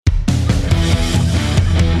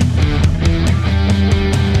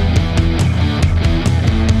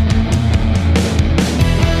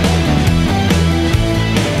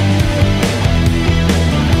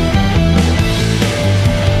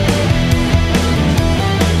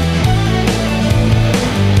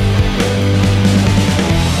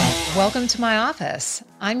Welcome to my office.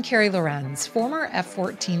 I'm Carrie Lorenz, former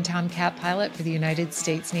F-14 Tomcat pilot for the United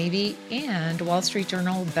States Navy and Wall Street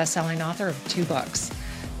Journal bestselling author of 2 books.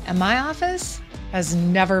 And my office has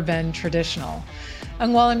never been traditional.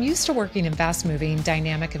 And while I'm used to working in fast-moving,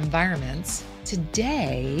 dynamic environments,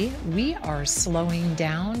 today we are slowing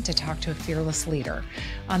down to talk to a fearless leader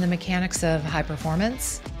on the mechanics of high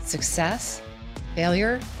performance, success,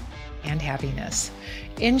 failure, and happiness.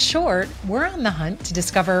 In short, we're on the hunt to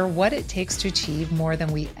discover what it takes to achieve more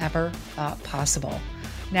than we ever thought possible.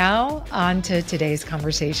 Now, on to today's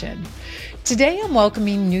conversation. Today, I'm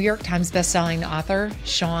welcoming New York Times bestselling author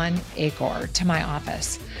Shawn Achor to my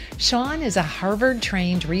office. Shawn is a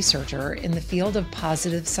Harvard-trained researcher in the field of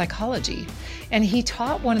positive psychology, and he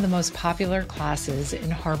taught one of the most popular classes in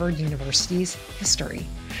Harvard University's history.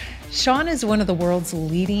 Shawn is one of the world's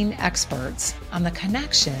leading experts on the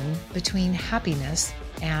connection between happiness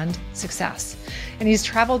and success. And he's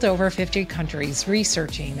traveled to over 50 countries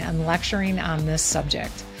researching and lecturing on this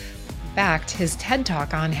subject. In fact, his TED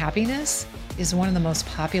Talk on happiness is one of the most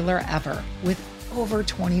popular ever, with over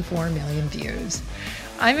 24 million views.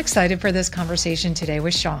 I'm excited for this conversation today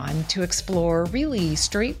with Shawn to explore really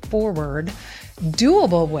straightforward,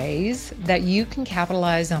 doable ways that you can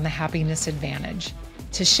capitalize on the happiness advantage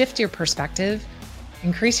to shift your perspective,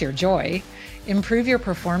 increase your joy, improve your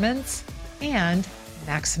performance, and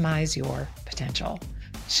maximize your potential.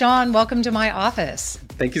 Shawn, welcome to my office.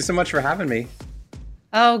 Thank you so much for having me.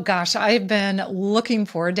 Oh gosh, I've been looking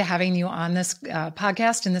forward to having you on this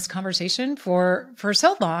podcast and this conversation for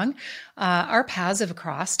so long. Our paths have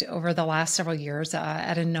crossed over the last several years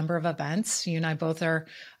at a number of events. You and I both are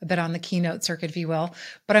a bit on the keynote circuit, if you will,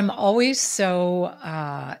 but I'm always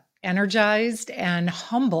so energized and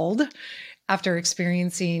humbled after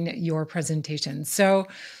experiencing your presentation. So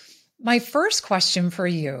my first question for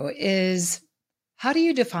you is, how do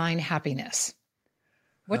you define happiness?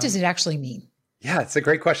 What does it actually mean? Yeah, it's a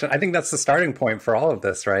great question. I think that's the starting point for all of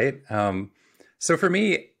this, right? So for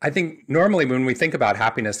me, I think normally when we think about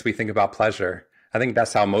happiness, we think about pleasure. I think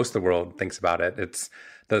that's how most of the world thinks about it. It's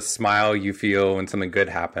the smile you feel when something good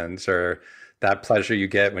happens, or that pleasure you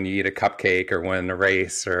get when you eat a cupcake or win a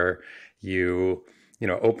race, or you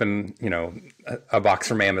open, a box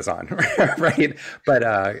from Amazon, right?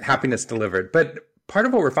 But happiness delivered. But part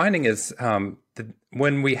of what we're finding is that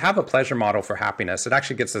when we have a pleasure model for happiness, it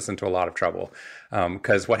actually gets us into a lot of trouble.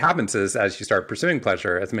 Because what happens is, as you start pursuing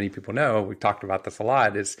pleasure, as many people know, we've talked about this a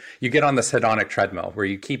lot, is you get on this hedonic treadmill where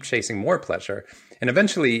you keep chasing more pleasure. And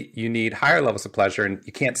eventually you need higher levels of pleasure and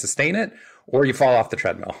you can't sustain it, or you fall off the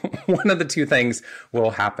treadmill. One of the two things will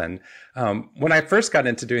happen. When I first got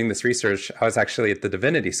into doing this research, I was actually at the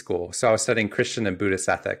Divinity School. So I was studying Christian and Buddhist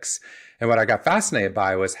ethics. And what I got fascinated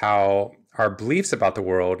by was how our beliefs about the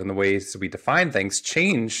world and the ways that we define things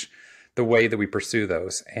change the way that we pursue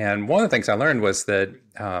those. And one of the things I learned was that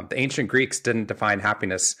the ancient Greeks didn't define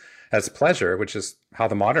happiness as pleasure, which is how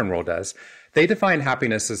the modern world does. They defined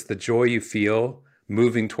happiness as the joy you feel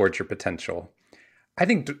moving towards your potential. I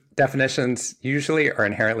think definitions usually are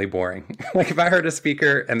inherently boring. Like if I heard a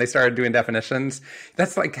speaker and they started doing definitions,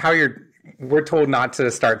 that's like how we're told not to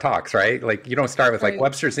start talks, right? Like you don't start with like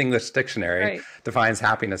Webster's English Dictionary defines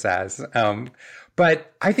happiness as.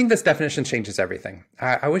 But I think this definition changes everything.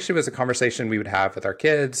 I wish it was a conversation we would have with our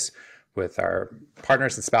kids, with our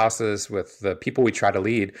partners and spouses, with the people we try to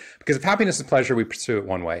lead. Because if happiness is pleasure, we pursue it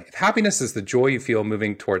one way. If happiness is the joy you feel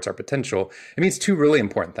moving towards our potential, it means 2 really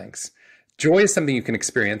important things. Joy is something you can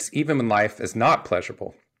experience even when life is not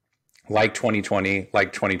pleasurable, like 2020,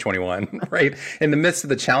 like 2021, right? In the midst of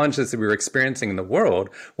the challenges that we were experiencing in the world,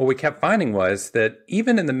 what we kept finding was that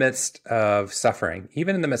even in the midst of suffering,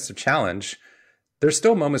 even in the midst of challenge, there's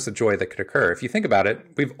still moments of joy that could occur. If you think about it,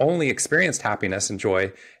 we've only experienced happiness and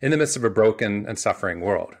joy in the midst of a broken and suffering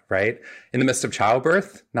world, right? In the midst of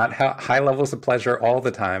childbirth, not high levels of pleasure all the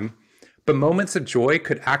time, but moments of joy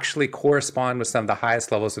could actually correspond with some of the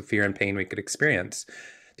highest levels of fear and pain we could experience.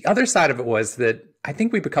 The other side of it was that I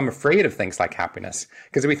think we become afraid of things like happiness.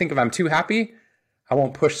 Because if we think if I'm too happy, I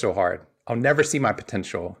won't push so hard. I'll never see my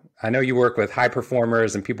potential. I know you work with high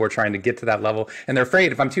performers and people are trying to get to that level. And they're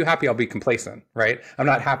afraid if I'm too happy, I'll be complacent, right? I'm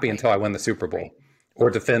not happy until I win the Super Bowl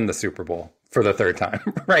or defend the Super Bowl for the 3rd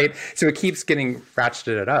time, right? So it keeps getting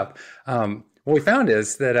ratcheted up. What we found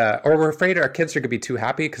is that, or we're afraid our kids are going to be too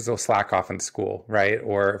happy because they'll slack off in school, right?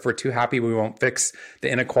 Or if we're too happy, we won't fix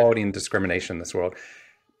the inequality and discrimination in this world.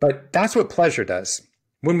 But that's what pleasure does.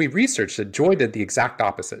 When we researched it, joy did the exact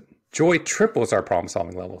opposite. Joy triples our problem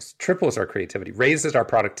solving levels, triples our creativity, raises our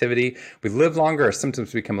productivity. We live longer, our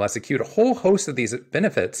symptoms become less acute, a whole host of these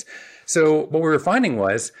benefits. So what we were finding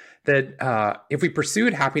was that if we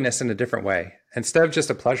pursued happiness in a different way, instead of just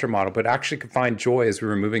a pleasure model, but actually could find joy as we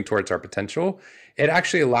were moving towards our potential, it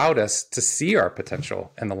actually allowed us to see our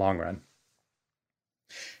potential in the long run.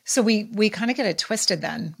 So we kind of get it twisted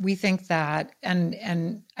then. We think that,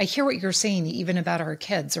 and I hear what you're saying, even about our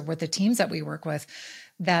kids or with the teams that we work with,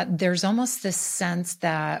 that there's almost this sense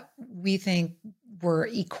that we think we're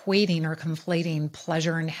equating or conflating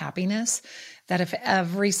pleasure and happiness, that if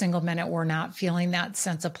every single minute we're not feeling that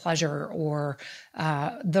sense of pleasure or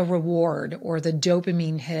the reward or the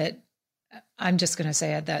dopamine hit, I'm just going to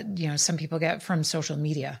say it, that, some people get from social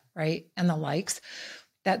media, right? And the likes,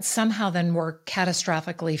 that somehow then we're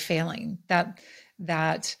catastrophically failing,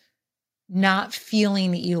 that not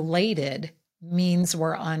feeling elated means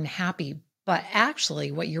we're unhappy. But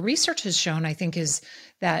actually, what your research has shown, I think, is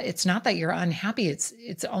that it's not that you're unhappy.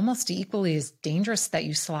 It's almost equally as dangerous that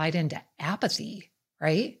you slide into apathy,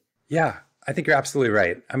 right? Yeah, I think you're absolutely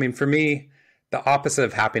right. I mean, for me, the opposite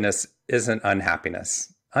of happiness isn't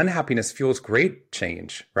unhappiness. Unhappiness fuels great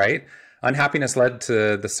change, right? Unhappiness led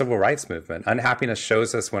to the civil rights movement. Unhappiness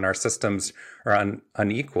shows us when our systems are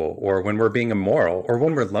unequal, or when we're being immoral, or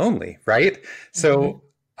when we're lonely, right? So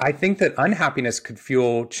I think that unhappiness could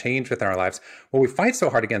fuel change within our lives. What we fight so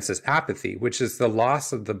hard against is apathy, which is the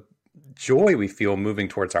loss of the joy we feel moving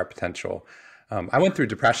towards our potential. I went through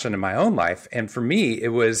depression in my own life. And for me,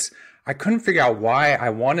 I couldn't figure out why I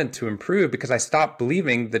wanted to improve, because I stopped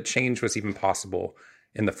believing that change was even possible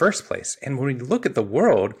in the first place. And when you look at the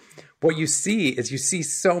world, what you see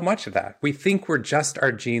so much of that. We think we're just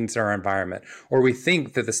our genes or our environment, or we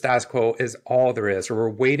think that the status quo is all there is, or we're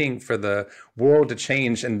waiting for the world to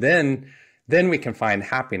change and then we can find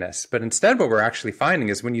happiness. But instead, what we're actually finding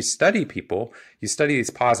is when you study people, you study these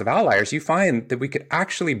positive outliers, you find that we could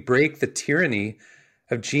actually break the tyranny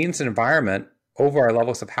of genes and environment over our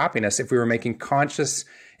levels of happiness if we were making conscious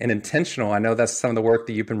and intentional, I know that's some of the work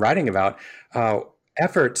that you've been writing about,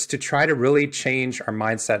 efforts to try to really change our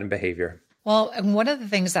mindset and behavior. Well, and one of the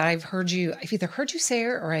things that I've either heard you say it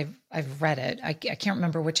or I've read it, I can't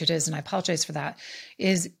remember which it is, and I apologize for that,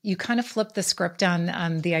 is you kind of flip the script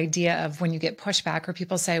on the idea of when you get pushback or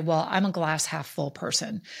people say, well, I'm a glass half full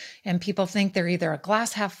person. And people think they're either a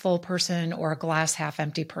glass half full person or a glass half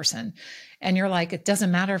empty person. And you're like, it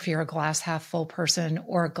doesn't matter if you're a glass half full person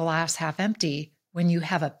or a glass half empty when you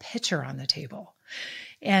have a pitcher on the table.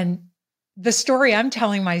 And the story I'm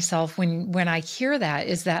telling myself when I hear that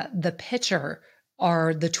is that the pitcher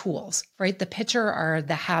are the tools, right? The pitcher are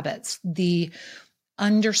the habits, the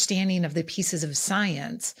understanding of the pieces of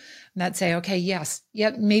science that say, okay, yes,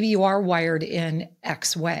 yep, maybe you are wired in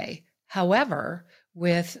X way. However,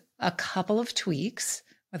 with a couple of tweaks,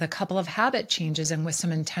 with a couple of habit changes, and with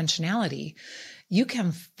some intentionality, you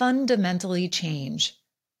can fundamentally change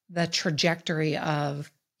the trajectory of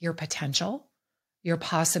your potential, your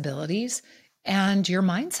possibilities, and your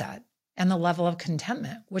mindset and the level of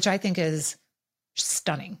contentment, which I think is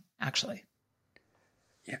stunning, actually.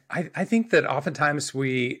 Yeah, I think that oftentimes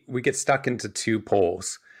we get stuck into two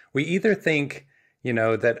poles. We either think,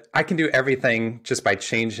 that I can do everything just by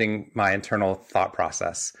changing my internal thought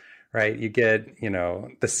process, right? You get,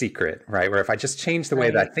 The Secret, right? Where if I just change the way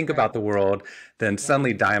that I think about the world, then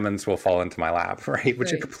suddenly diamonds will fall into my lap, right?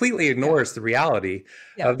 Which it completely ignores the reality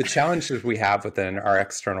of the challenges we have within our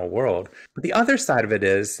external world. But the other side of it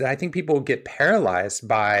is that I think people get paralyzed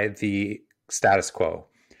by the status quo.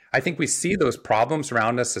 I think we see those problems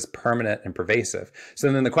around us as permanent and pervasive. So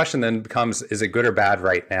then the question then becomes, is it good or bad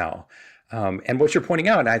right now? And what you're pointing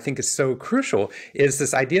out, and I think is so crucial, is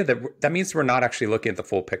this idea that means we're not actually looking at the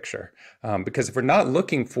full picture. Because if we're not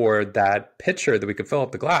looking for that picture that we could fill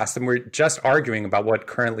up the glass, then we're just arguing about what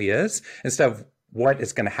currently is instead of what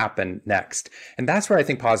is going to happen next. And that's where I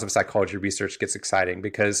think positive psychology research gets exciting,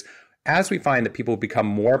 because as we find that people become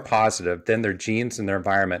more positive than their genes and their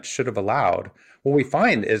environment should have allowed, what we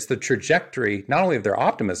find is the trajectory, not only of their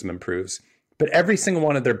optimism improves, but every single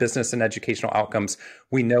one of their business and educational outcomes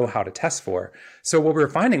we know how to test for. So what we were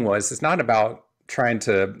finding was it's not about trying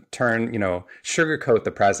to sugarcoat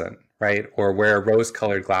the present, right? Or wear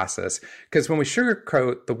rose-colored glasses. Because when we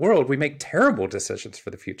sugarcoat the world, we make terrible decisions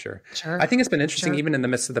for the future. Sure. I think it's been interesting, even in the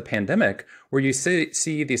midst of the pandemic, where you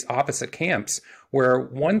see these opposite camps where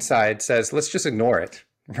one side says, let's just ignore it.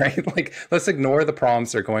 Right? Like, let's ignore the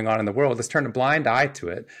problems that are going on in the world. Let's turn a blind eye to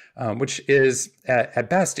it, which is at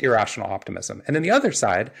best irrational optimism. And then the other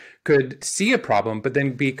side could see a problem, but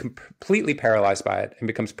then be completely paralyzed by it and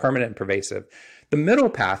becomes permanent and pervasive. The middle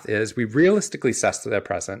path is we realistically assess the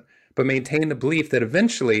present, but maintain the belief that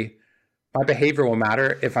eventually my behavior will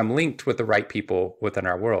matter if I'm linked with the right people within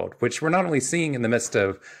our world, which we're not only seeing in the midst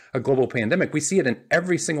of a global pandemic, we see it in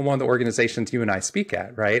every single one of the organizations you and I speak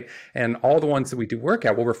at, right? And all the ones that we do work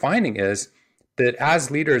at, what we're finding is that as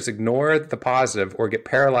leaders ignore the positive or get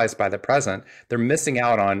paralyzed by the present, they're missing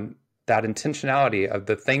out on that intentionality of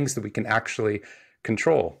the things that we can actually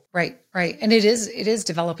control. Right, right. And it is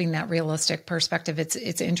developing that realistic perspective.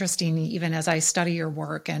 It's interesting, even as I study your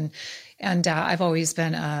work, and I've always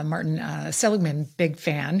been a Martin Seligman big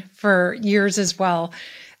fan for years as well,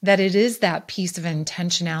 that it is that piece of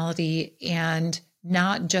intentionality and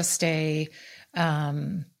not just a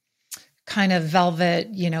kind of velvet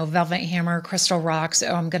hammer, crystal rocks.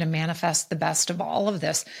 Oh, I'm going to manifest the best of all of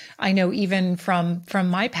this. I know even from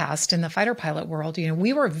my past in the fighter pilot world,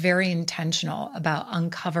 we were very intentional about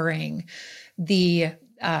uncovering the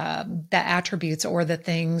attributes or the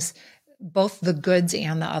things, both the goods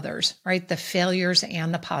and the others, right? The failures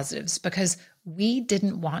and the positives, because we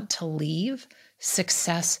didn't want to leave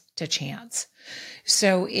success to chance.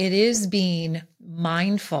 So it is being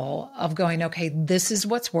mindful of going, okay, this is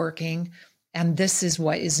what's working and this is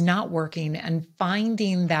what is not working, and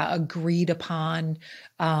finding that agreed upon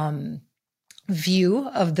view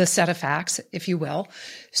of the set of facts, if you will,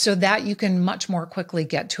 so that you can much more quickly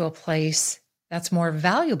get to a place that's more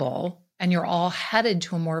valuable, and you're all headed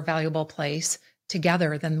to a more valuable place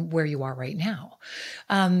together than where you are right now.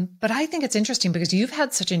 But I think it's interesting because you've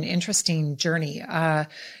had such an interesting journey.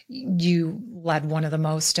 You led one of the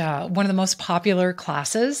most popular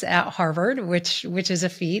classes at Harvard, which is a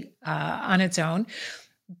feat on its own.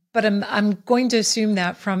 But I'm going to assume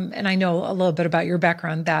that and I know a little bit about your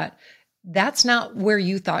background, that's not where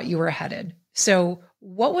you thought you were headed. So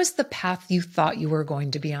what was the path you thought you were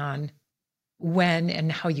going to be on when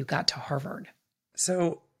and how you got to Harvard?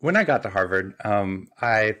 So when I got to Harvard,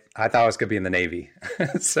 I thought I was going to be in the Navy.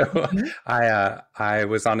 So I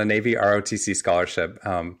was on a Navy ROTC scholarship.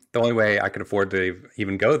 The only way I could afford to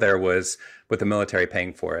even go there was with the military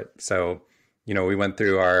paying for it. So, we went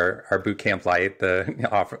through our boot camp light, the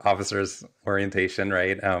officers orientation,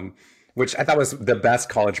 right? Which I thought was the best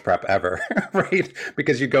college prep ever, right?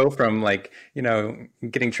 Because you go from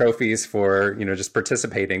getting trophies for, just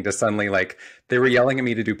participating to suddenly they were yelling at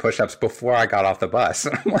me to do push-ups before I got off the bus.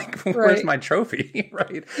 I'm like, where's my trophy,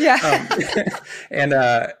 right? Yeah.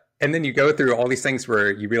 And then you go through all these things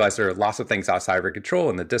where you realize there are lots of things outside of your control,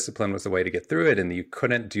 and the discipline was the way to get through it. And you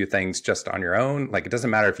couldn't do things just on your own. It doesn't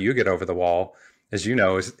matter if you get over the wall, as you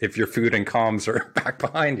know, if your food and comms are back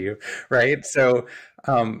behind you, right? So,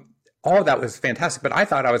 all of that was fantastic, but I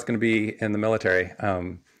thought I was going to be in the military.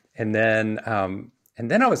 And then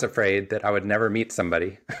I was afraid that I would never meet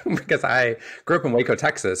somebody because I grew up in Waco,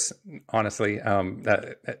 Texas, honestly.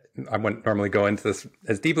 I wouldn't normally go into this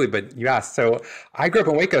as deeply, but you asked. So I grew up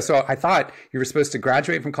in Waco. So I thought you were supposed to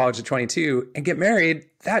graduate from college at 22 and get married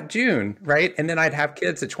that June, right? And then I'd have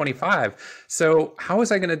kids at 25. So how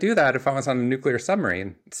was I going to do that if I was on a nuclear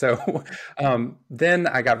submarine? So then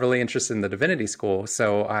I got really interested in the divinity school.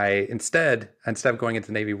 So I instead of going into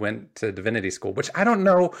the Navy, went to divinity school, which I don't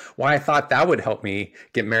know why I thought that would help me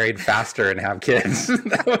get married faster and have kids.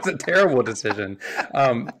 That was a terrible decision.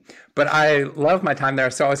 But I love my time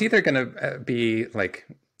there. So I was either going to be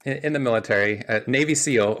in the military, Navy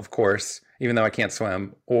SEAL, of course, even though I can't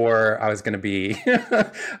swim, or I was going to be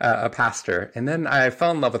a pastor. And then I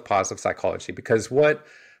fell in love with positive psychology because what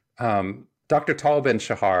Dr. Tal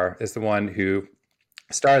Ben-Shahar is the one who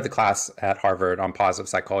started the class at Harvard on positive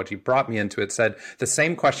psychology, brought me into it, said the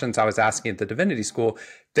same questions I was asking at the divinity school,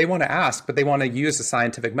 they want to ask, but they want to use a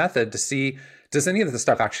scientific method to see, does any of this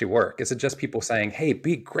stuff actually work? Is it just people saying, hey,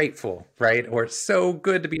 be grateful, right? Or it's so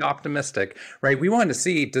good to be optimistic, right? We wanted to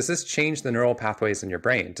see, does this change the neural pathways in your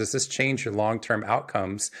brain? Does this change your long-term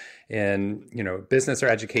outcomes in, business or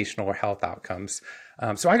educational or health outcomes?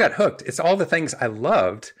 So I got hooked. It's all the things I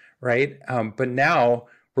loved, right? But now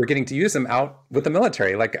we're getting to use them out with the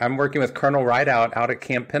military. I'm working with Colonel Rideout out at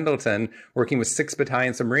Camp Pendleton, working with 6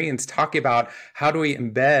 battalions of Marines, talking about how do we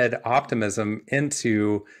embed optimism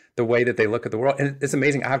into the way that they look at the world. And it's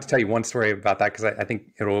amazing. I have to tell you one story about that because I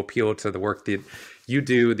think it'll appeal to the work that you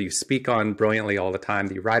do, that you speak on brilliantly all the time,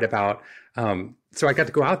 that you write about. So I got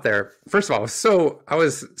to go out there. First of all, I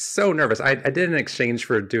was so nervous. I did an exchange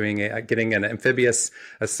for getting an amphibious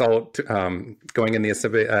assault, going in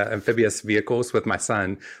the amphibious vehicles with my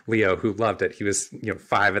son, Leo, who loved it. He was,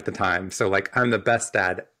 5 at the time. So I'm the best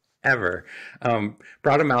dad ever.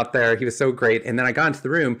 Brought him out there. He was so great. And then I got into the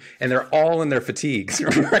room and they're all in their fatigues,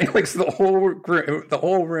 right? Like, so the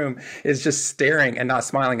whole room is just staring and not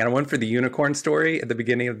smiling. And I went for the unicorn story at the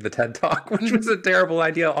beginning of the TED Talk, which was a terrible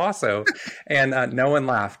idea also. And no one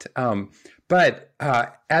laughed. But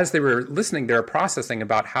as they were listening, they were processing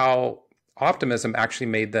about how optimism actually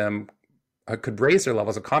made them could raise their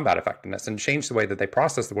levels of combat effectiveness and change the way that they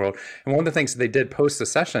process the world. And one of the things that they did post the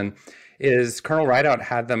session is Colonel Rideout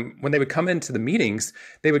had them, when they would come into the meetings,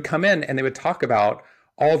 they would come in and they would talk about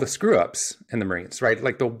all the screw ups in the Marines, right?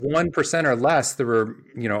 Like the 1% or less that were,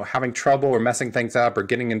 having trouble or messing things up or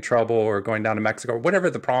getting in trouble or going down to Mexico or whatever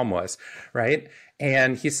the problem was, right?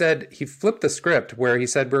 And he said, he flipped the script where he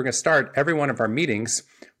said, we're going to start every one of our meetings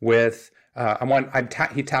with,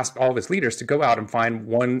 he tasked all of his leaders to go out and find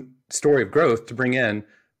one story of growth to bring in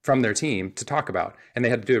from their team to talk about. And they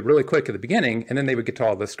had to do it really quick at the beginning, and then they would get to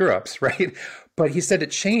all the screw ups, right? But he said it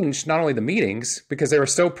changed not only the meetings, because they were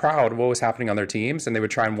so proud of what was happening on their teams, and they would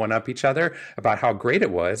try and one up each other about how great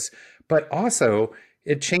it was, but also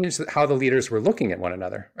it changed how the leaders were looking at one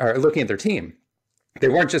another, or looking at their team. They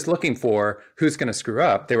weren't just looking for who's going to screw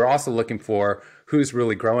up. They were also looking for who's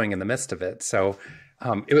really growing in the midst of it. So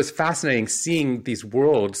it was fascinating seeing these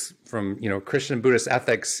worlds from, Christian and Buddhist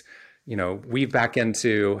ethics, weave back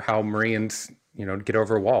into how Marines, get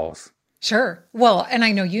over walls. Sure. Well, and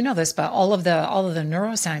I know you know this, but all of the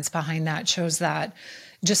neuroscience behind that shows that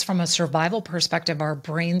just from a survival perspective, our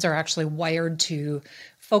brains are actually wired to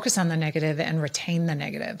focus on the negative and retain the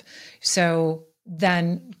negative. So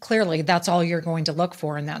then clearly that's all you're going to look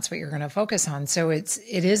for, and that's what you're going to focus on. So it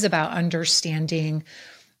is about understanding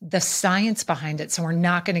the science behind it. So we're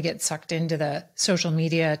not going to get sucked into the social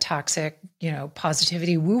media toxic,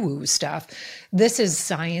 positivity woo-woo stuff. This is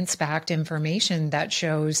science-backed information that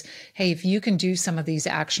shows, hey, if you can do some of these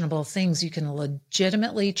actionable things, you can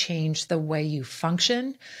legitimately change the way you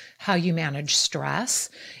function, how you manage stress.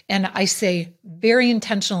 And I say very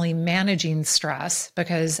intentionally managing stress,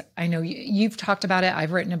 because I know you've talked about it.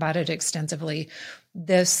 I've written about it extensively.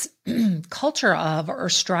 This culture of or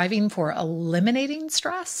striving for eliminating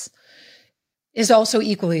stress is also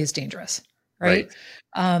equally as dangerous, right?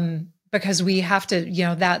 Because we have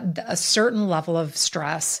to, that a certain level of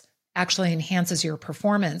stress actually enhances your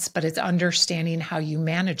performance, but it's understanding how you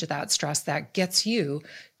manage that stress that gets you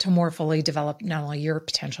to more fully develop not only your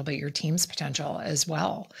potential, but your team's potential as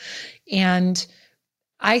well. And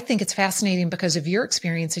I think it's fascinating because of your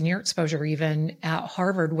experience and your exposure even at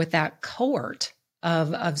Harvard with that cohort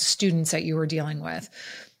of students that you were dealing with.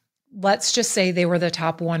 Let's just say they were the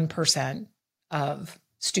top 1% of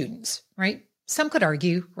students, right? Some could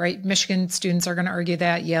argue, right? Michigan students are going to argue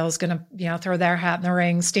that. Yale's going to, throw their hat in the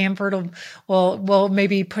ring. Stanford will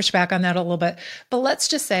maybe push back on that a little bit. But let's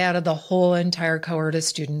just say out of the whole entire cohort of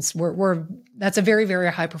students, that's a very,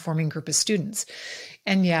 very high performing group of students.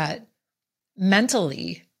 And yet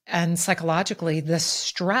mentally and psychologically, the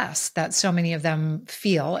stress that so many of them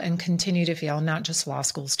feel and continue to feel, not just law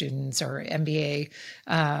school students or MBA,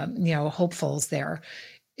 hopefuls there,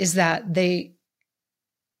 is that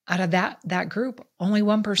out of that group, only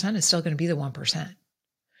 1% is still going to be the 1%.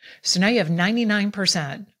 So now you have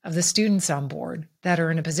 99% of the students on board that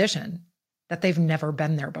are in a position that they've never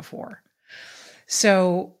been there before.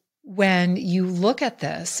 So when you look at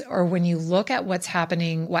this, or when you look at what's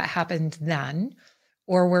happening, what happened then,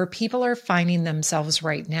 or where people are finding themselves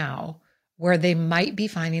right now, where they might be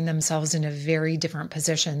finding themselves in a very different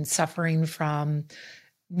position, suffering from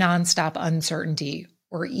nonstop uncertainty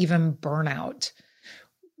or even burnout,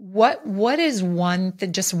 what is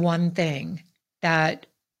just one thing that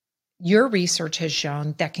your research has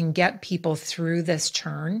shown that can get people through this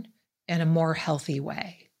churn in a more healthy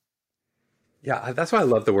way? Yeah, that's why I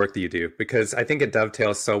love the work that you do, because I think it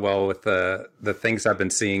dovetails so well with the things I've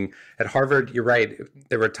been seeing at Harvard. You're right.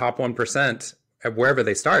 They were top 1% at wherever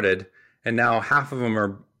they started, and now half of them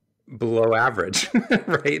are below average,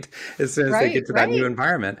 right? As soon as they get to that new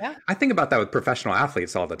environment. Yeah. I think about that with professional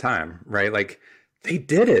athletes all the time, right? Like, they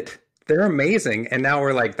did it. They're amazing. And now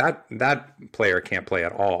we're like, that player can't play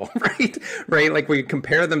at all, right? Right? Like, we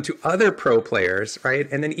compare them to other pro players, right?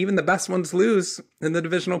 And then even the best ones lose in the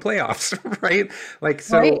divisional playoffs, right? Like,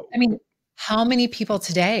 so. Right. I mean, how many people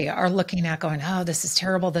today are looking at going, oh, this is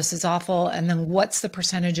terrible, this is awful. And then what's the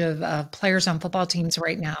percentage of players on football teams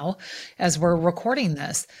right now, as we're recording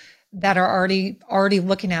this, that are already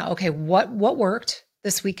looking at, okay, what worked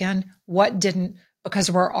this weekend? What didn't?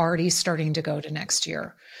 Because we're already starting to go to next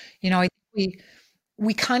year. I think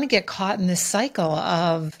we kind of get caught in this cycle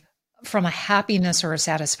of from a happiness or a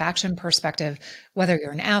satisfaction perspective, whether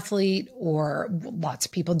you're an athlete or lots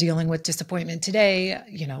of people dealing with disappointment today,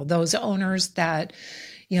 those owners that,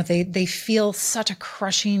 they feel such a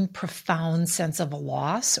crushing, profound sense of a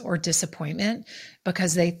loss or disappointment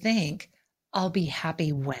because they think, I'll be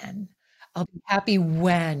happy when. I'll be happy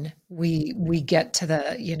when we get to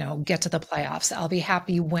the playoffs. I'll be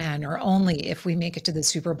happy when or only if we make it to the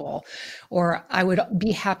Super Bowl. Or I would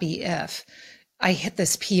be happy if I hit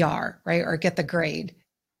this PR, right? Or get the grade.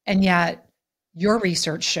 And yet your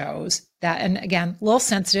research shows that, and again, a little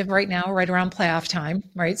sensitive right now, right around playoff time,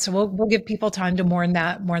 right? So we'll give people time to mourn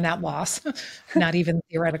that loss, not even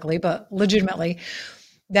theoretically, but legitimately,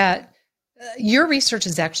 that your research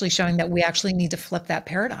is actually showing that we actually need to flip that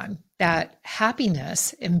paradigm, that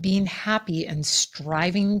happiness and being happy and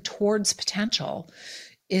striving towards potential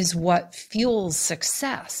is what fuels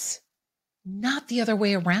success, not the other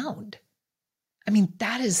way around. I mean,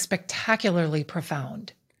 that is spectacularly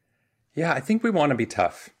profound. Yeah, I think we want to be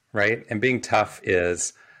tough, right? And being tough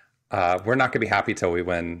is we're not going to be happy till we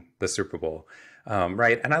win the Super Bowl,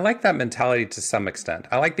 right? And I like that mentality to some extent.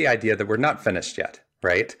 I like the idea that we're not finished yet,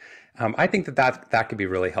 right? I think that could be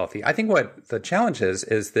really healthy. I think what the challenge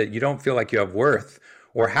is that you don't feel like you have worth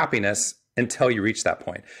or happiness until you reach that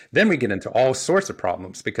point. Then we get into all sorts of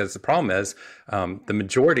problems because the problem is the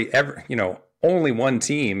majority, only one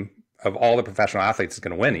team of all the professional athletes is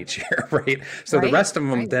going to win each year, right? So the rest of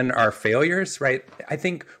them then are failures, right? I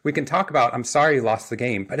think we can talk about, I'm sorry you lost the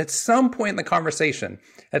game, but at some point in the conversation,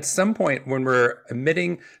 at some point when we're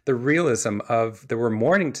admitting the realism of that we're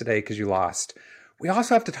mourning today because you lost, we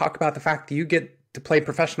also have to talk about the fact that you get to play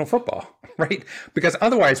professional football, right? Because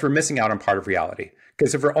otherwise we're missing out on part of reality.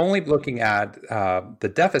 Because if we're only looking at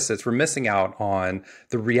the deficits, we're missing out on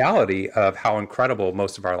the reality of how incredible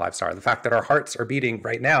most of our lives are. The fact that our hearts are beating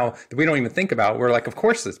right now that we don't even think about. We're like, of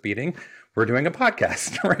course it's beating. We're doing a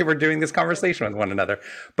podcast, right? We're doing this conversation with one another.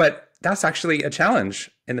 But that's actually a challenge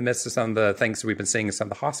in the midst of some of the things we've been seeing in some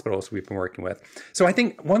of the hospitals we've been working with. So I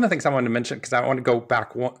think one of the things I wanted to mention, because I want to go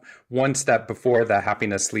back one step before the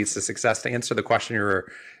happiness leads to success to answer the question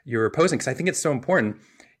you were posing, because I think it's so important,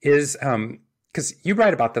 is because you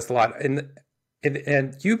write about this a lot. In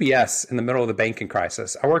UBS, in the middle of the banking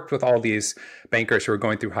crisis, I worked with all these bankers who were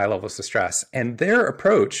going through high levels of stress. And their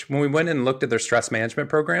approach, when we went in and looked at their stress management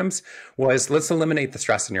programs, was let's eliminate the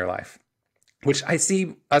stress in your life, which I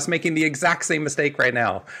see us making the exact same mistake right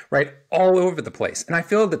now, right? All over the place. And I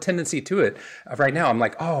feel the tendency to it right now. I'm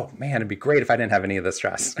like, oh man, it'd be great if I didn't have any of the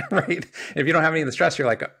stress, right? If you don't have any of the stress, you're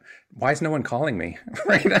like, why is no one calling me?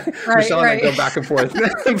 Right? Michelle and I go back and forth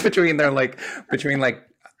between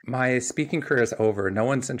my speaking career is over. No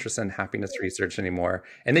one's interested in happiness research anymore.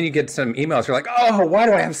 And then you get some emails. You're like, oh, why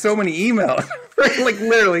do I have so many emails? Right? Like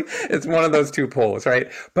literally, it's one of those two poles,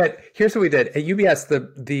 right? But here's what we did. At UBS,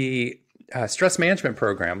 the stress management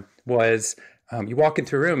program was you walk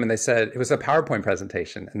into a room and they said, it was a PowerPoint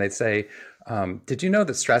presentation. And they'd say, did you know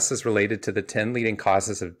that stress is related to the 10 leading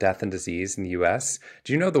causes of death and disease in the US?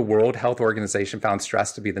 Do you know the World Health Organization found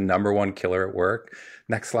stress to be the #1 killer at work?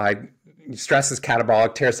 Next slide. Stress is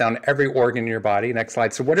catabolic, tears down every organ in your body. Next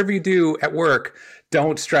slide. So whatever you do at work,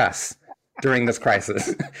 don't stress during this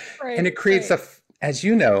crisis. And it creates as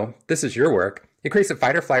you know, this is your work, it creates a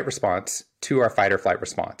fight or flight response to our fight or flight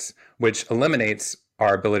response, which eliminates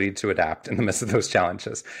our ability to adapt in the midst of those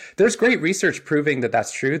challenges. There's great research proving that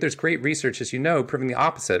that's true. There's great research, as you know, proving the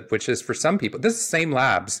opposite, which is for some people, this is the same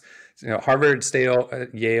labs, Harvard,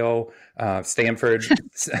 Yale, Stanford.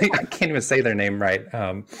 I can't even say their name right.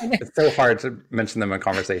 It's so hard to mention them in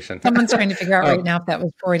conversation. Someone's trying to figure out right now if that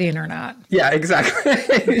was Freudian or not. Yeah,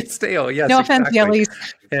 exactly. Stale. Yes. No offense, exactly.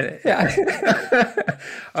 Yalees. Yeah.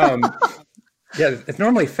 Yeah, it's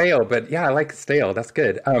normally fail, but yeah, I like stale. That's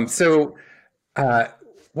good.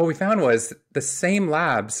 What we found was the same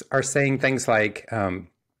labs are saying things like,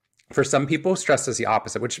 for some people, stress is the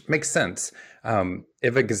opposite, which makes sense.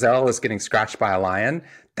 If a gazelle is getting scratched by a lion,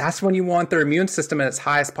 that's when you want their immune system at its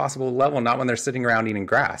highest possible level, not when they're sitting around eating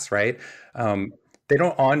grass, right? They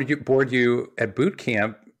don't onboard you at boot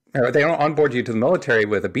camp, or they don't onboard you to the military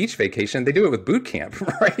with a beach vacation. They do it with boot camp,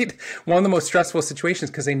 right? One of the most stressful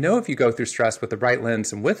situations, because they know if you go through stress with the right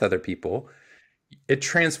lens and with other people, it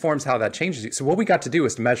transforms how that changes you. So what we got to do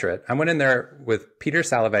was to measure it. I went in there with Peter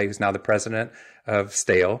Salovey, who's now the president of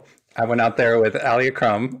Stale. I went out there with Alia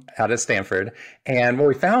Crum out of Stanford. And what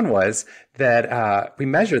we found was that we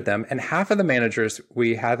measured them, and half of the managers,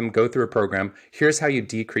 we had them go through a program. Here's how you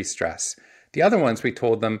decrease stress. The other ones, we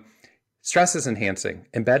told them, stress is enhancing.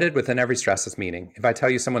 Embedded within every stress is meaning. If I tell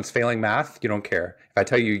you someone's failing math, you don't care. If I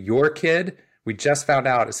tell you your kid, we just found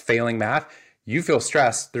out, is failing math, You feel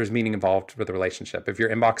stressed, there's meaning involved with the relationship. If your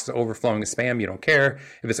inbox is overflowing with spam, you don't care.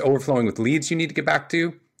 If it's overflowing with leads you need to get back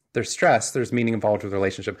to, there's stress, there's meaning involved with the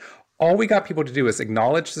relationship. All we got people to do is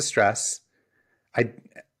acknowledge the stress,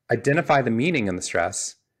 identify the meaning in the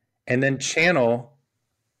stress, and then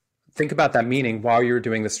think about that meaning while you're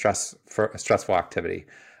doing the stressful activity.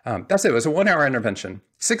 That's it. It was a 1-hour intervention.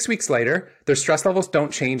 6 weeks later, their stress levels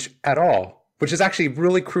don't change at all, which is actually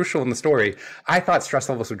really crucial in the story. I thought stress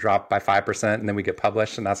levels would drop by 5% and then we get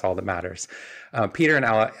published, and that's all that matters. Peter and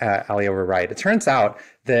Alia were right. It turns out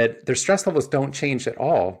that their stress levels don't change at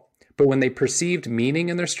all, but when they perceived meaning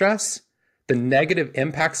in their stress, the negative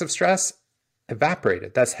impacts of stress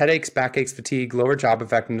evaporated. That's headaches, backaches, fatigue, lower job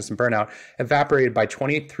effectiveness, and burnout evaporated by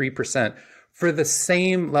 23% for the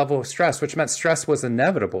same level of stress, which meant stress was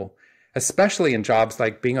inevitable, especially in jobs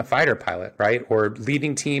like being a fighter pilot, right? Or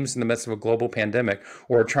leading teams in the midst of a global pandemic,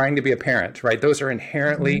 or trying to be a parent, right? Those are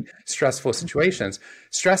inherently stressful situations.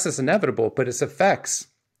 Stress is inevitable, but its effects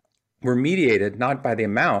were mediated not by the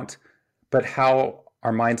amount, but how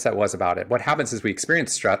our mindset was about it. What happens is we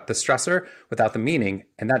experience the stressor without the meaning,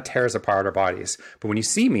 and that tears apart our bodies. But when you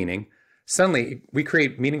see meaning, suddenly we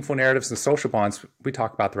create meaningful narratives and social bonds we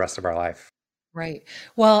talk about the rest of our life. Right.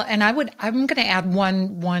 Well, and I'm going to add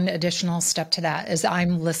one additional step to that as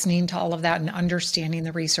I'm listening to all of that and understanding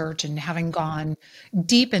the research and having gone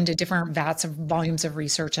deep into different volumes of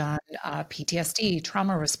research on PTSD,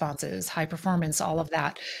 trauma responses, high performance, all of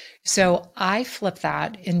that. So I flip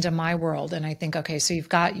that into my world and I think, okay, so you've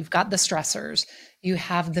got the stressors, you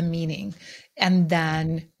have the meaning, and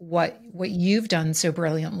then what you've done so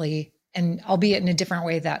brilliantly, and albeit in a different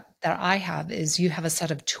way that I have, is you have a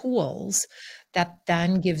set of tools that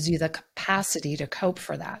then gives you the capacity to cope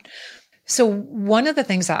for that. So one of the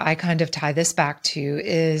things that I kind of tie this back to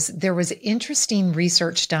is there was interesting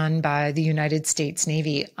research done by the United States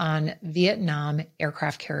Navy on Vietnam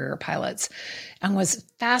aircraft carrier pilots. And what's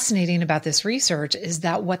fascinating about this research is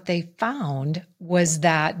that what they found was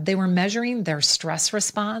that they were measuring their stress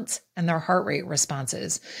response and their heart rate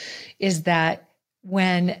responses, is that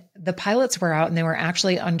when the pilots were out and they were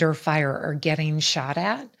actually under fire or getting shot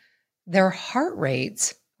at, their heart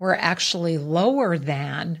rates were actually lower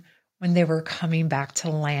than when they were coming back to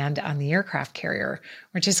land on the aircraft carrier,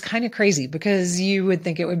 which is kind of crazy because you would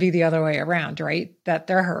think it would be the other way around, right? That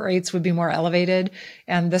their heart rates would be more elevated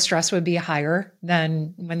and the stress would be higher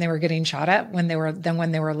than when they were getting shot at, when they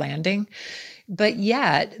were landing. But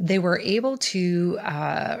yet they were able to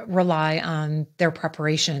rely on their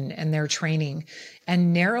preparation and their training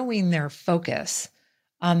and narrowing their focus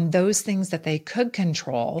on those things that they could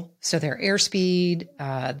control. So their airspeed,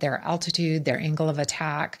 their altitude, their angle of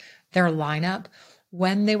attack, their lineup,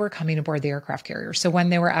 when they were coming aboard the aircraft carrier. So when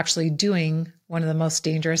they were actually doing one of the most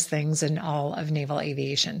dangerous things in all of naval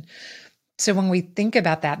aviation. So when we think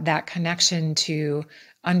about that connection to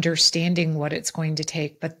understanding what it's going to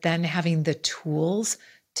take, but then having the tools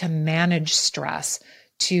to manage stress,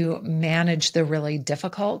 to manage the really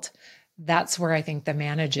difficult, that's where I think the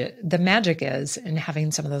magic is in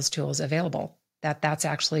having some of those tools available. That's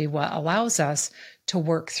actually what allows us to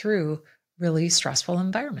work through really stressful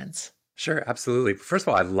environments. Sure, absolutely. First of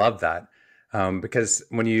all, I love that because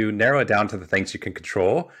when you narrow it down to the things you can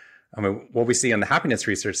control, I mean, what we see on the happiness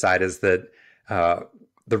research side is that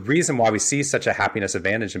the reason why we see such a happiness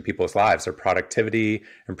advantage in people's lives, their productivity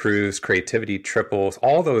improves, creativity triples,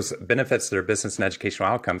 all those benefits to their business and educational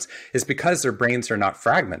outcomes, is because their brains are not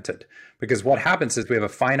fragmented. Because what happens is we have a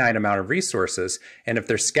finite amount of resources, and if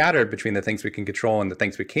they're scattered between the things we can control and the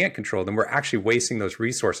things we can't control, then we're actually wasting those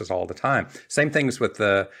resources all the time. Same things with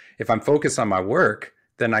if I'm focused on my work,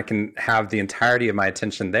 then I can have the entirety of my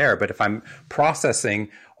attention there. But if I'm processing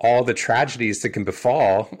all the tragedies that can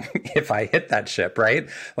befall if I hit that ship, right?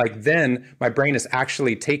 Like then my brain is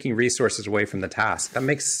actually taking resources away from the task. That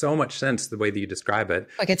makes so much sense the way that you describe it.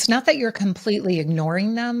 Like it's not that you're completely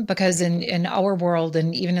ignoring them, because in our world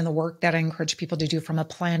and even in the work that I encourage people to do from a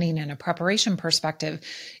planning and a preparation perspective,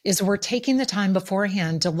 is we're taking the time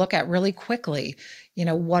beforehand to look at really quickly,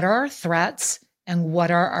 what are our threats and what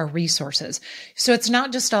are our resources? So it's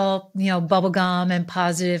not just all, bubblegum and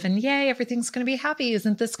positive and yay, everything's going to be happy.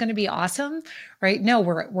 Isn't this going to be awesome? Right? No,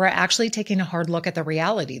 we're actually taking a hard look at the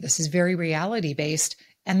reality. This is very reality based,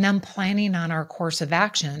 and then planning on our course of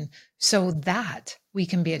action so that we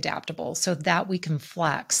can be adaptable, so that we can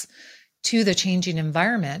flex to the changing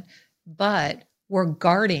environment, but we're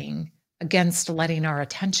guarding against letting our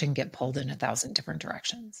attention get pulled in 1,000 different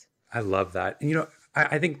directions. I love that.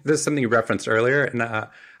 I think this is something you referenced earlier, and I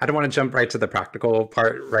don't want to jump right to the practical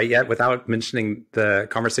part right yet without mentioning the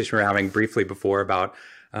conversation we were having briefly before about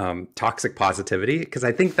toxic positivity, because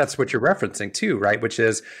I think that's what you're referencing too, right? Which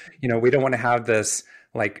is, we don't want to have this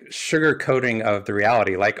like sugar coating of the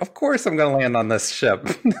reality. Like, of course I'm going to land on this ship.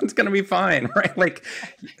 It's going to be fine, right? Like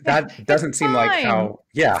that doesn't seem like how,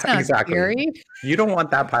 exactly. Scary. You don't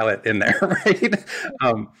want that pilot in there, right?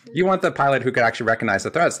 You want the pilot who could actually recognize the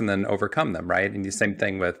threats and then overcome them, right? And the same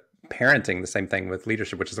thing with parenting, the same thing with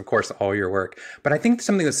leadership, which is of course all your work. But I think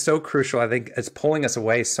something that's so crucial, I think it's pulling us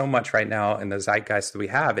away so much right now in the zeitgeist that we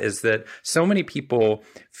have, is that so many people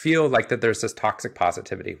feel like that there's this toxic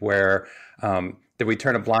positivity where that we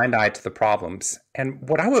turn a blind eye to the problems. And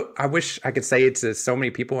what I wish I could say to so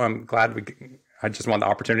many people, I just want the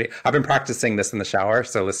opportunity. I've been practicing this in the shower,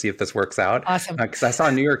 so let's see if this works out. Awesome. Because I saw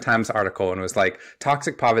a New York Times article and it was like,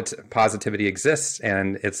 toxic positivity exists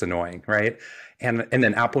and it's annoying, right? And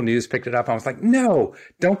then Apple News picked it up. I was like, no,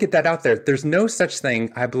 don't get that out there. There's no such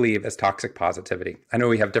thing, I believe, as toxic positivity. I know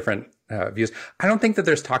we have different views. I don't think that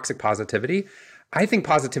there's toxic positivity. I think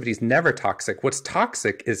positivity is never toxic. What's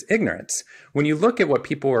toxic is ignorance. When you look at what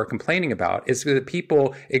people are complaining about, is that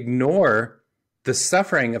people ignore the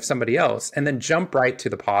suffering of somebody else and then jump right to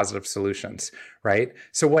the positive solutions, right?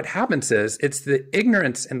 So what happens is it's the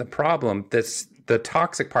ignorance in the problem that's the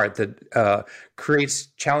toxic part that creates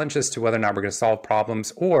challenges to whether or not we're going to solve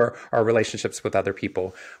problems or our relationships with other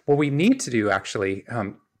people. What we need to do actually,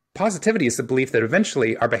 positivity is the belief that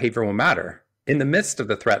eventually our behavior will matter in the midst of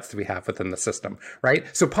the threats that we have within the system, right?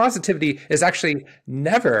 So positivity is actually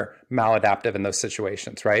never maladaptive in those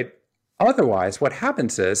situations, right? Otherwise, what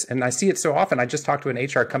happens is, and I see it so often, I just talked to an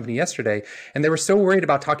HR company yesterday, and they were so worried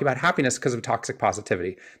about talking about happiness because of toxic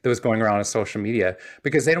positivity that was going around on social media,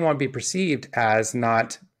 because they don't want to be perceived as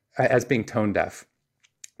being tone deaf.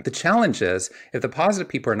 The challenge is, if the positive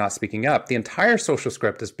people are not speaking up, the entire social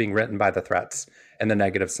script is being written by the threats and the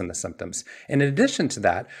negatives and the symptoms. And in addition to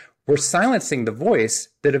that, we're silencing the voice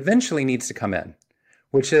that eventually needs to come in,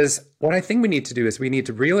 which is what I think we need to do is we need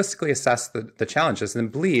to realistically assess the challenges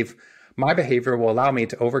and believe my behavior will allow me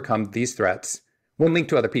to overcome these threats when linked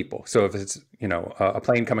to other people. So if it's, a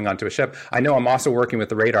plane coming onto a ship, I know I'm also working with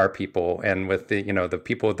the radar people and with the, the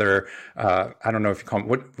people that are, I don't know if you call them,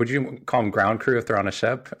 what would you call them, ground crew if they're on a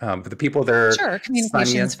ship? But the people that are sure,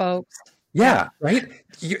 communications folks. Yeah, right.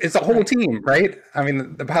 It's a whole team, right? I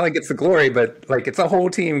mean, the pilot gets the glory, but like it's a whole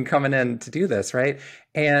team coming in to do this, right?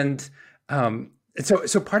 And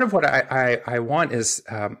so part of what I want is,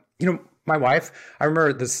 my wife, I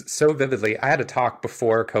remember this so vividly. I had a talk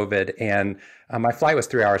before COVID and my flight was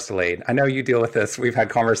 3 hours delayed. I know you deal with this. We've had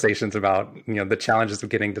conversations about, the challenges of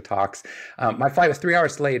getting to talks. My flight was 3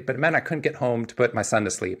 hours delayed, but it meant I couldn't get home to put my son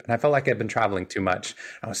to sleep. And I felt like I'd been traveling too much.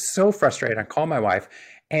 I was so frustrated. I called my wife,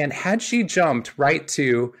 and had she jumped right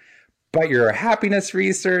to, but you're a happiness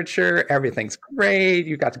researcher, everything's great,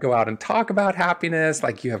 you got to go out and talk about happiness,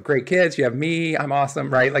 like you have great kids, you have me, I'm awesome,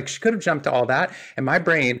 right? Like she could have jumped to all that, and my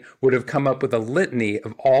brain would have come up with a litany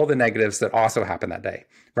of all the negatives that also happened that day,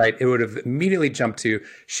 right? It would have immediately jumped to,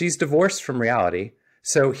 she's divorced from reality,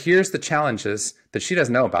 so here's the challenges that she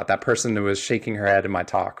doesn't know about, that person who was shaking her head in my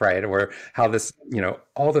talk, right? Or how this,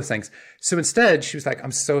 all those things. So instead, she was like,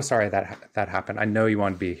 I'm so sorry that happened. I know you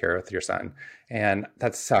want to be here with your son, and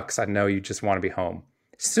that sucks. I know you just want to be home.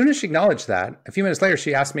 As soon as she acknowledged that, a few minutes later,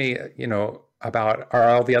 she asked me, about are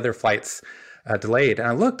all the other flights delayed? And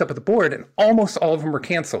I looked up at the board, and almost all of them were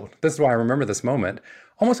canceled. This is why I remember this moment.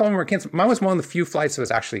 Almost all of them were canceled. Mine was one of the few flights that was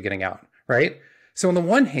actually getting out, right? So on the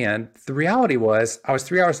one hand, the reality was I was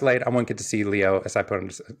 3 hours late. I wouldn't get to see Leo as I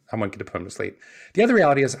wouldn't get to put him to sleep. The other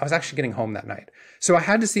reality is I was actually getting home that night. So I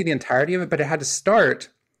had to see the entirety of it, but it had to start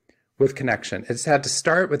with connection. It had to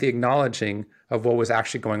start with the acknowledging of what was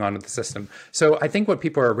actually going on with the system. So I think what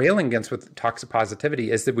people are railing against with toxic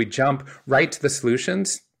positivity is that we jump right to the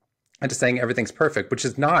solutions and to saying everything's perfect, which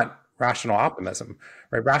is not rational optimism,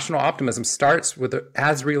 right? Rational optimism starts with an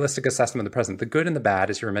as realistic assessment of the present, the good and the bad,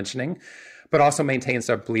 as you were mentioning, but also maintains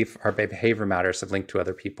our belief our behavior matters of linked to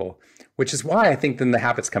other people, which is why I think then the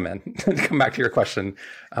habits come in. Come back to your question.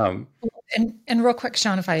 And real quick,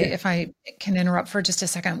 Sean, if I can interrupt for just a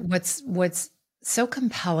second, what's so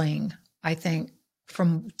compelling, I think,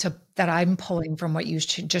 that I'm pulling from what you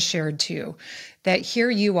just shared too, that here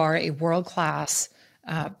you are, a world-class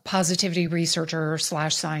positivity researcher /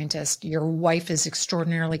 scientist. Your wife is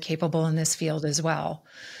extraordinarily capable in this field as well,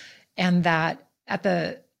 and that at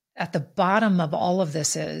the bottom of all of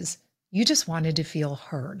this is you just wanted to feel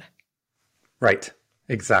heard. Right.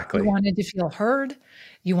 Exactly. You wanted to feel heard.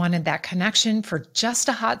 You wanted that connection for just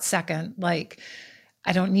a hot second. Like,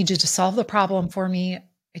 I don't need you to solve the problem for me.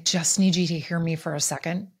 I just need you to hear me for a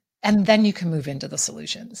second. And then you can move into the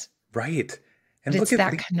solutions. Right. And it's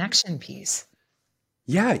that connection piece.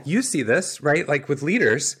 Yeah, you see this, right? Like with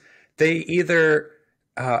leaders, they either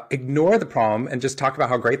ignore the problem and just talk about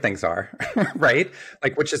how great things are, right?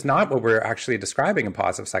 Like, which is not what we're actually describing in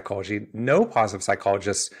positive psychology. No positive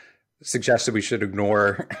psychologist suggests that we should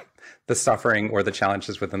ignore the suffering or the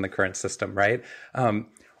challenges within the current system, right?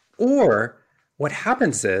 Or what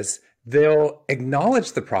happens is they'll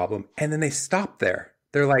acknowledge the problem and then they stop there.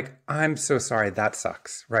 They're like, I'm so sorry, that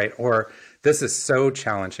sucks, right? Or this is so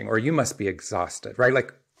challenging, or you must be exhausted, right?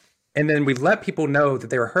 Like, and then we let people know that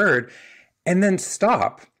they were heard and then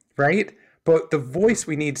stop, right? But the voice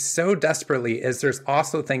we need so desperately is there's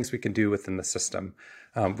also things we can do within the system.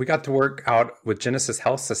 We got to work out with Genesis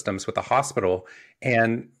Health Systems with the hospital.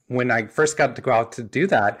 And when I first got to go out to do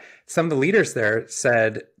that, some of the leaders there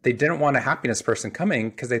said they didn't want a happiness person coming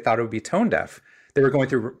because they thought it would be tone deaf. They were going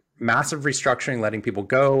through massive restructuring, letting people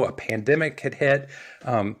go. A pandemic had hit.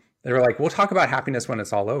 They were like, we'll talk about happiness when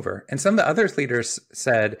it's all over. And some of the other leaders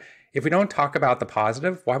said, if we don't talk about the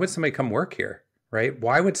positive, why would somebody come work here, right?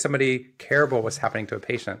 Why would somebody care about what's happening to a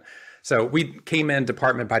patient? So we came in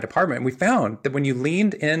department by department, and we found that when you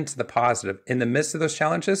leaned into the positive in the midst of those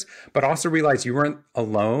challenges, but also realized you weren't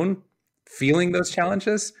alone feeling those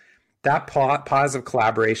challenges, that positive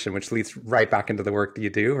collaboration, which leads right back into the work that you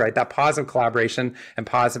do, right? That positive collaboration and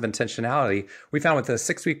positive intentionality, we found within a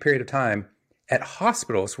 6-week period of time at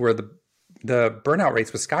hospitals where the burnout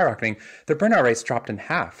rates was skyrocketing, their burnout rates dropped in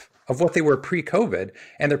half of what they were pre-COVID,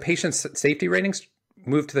 and their patient safety ratings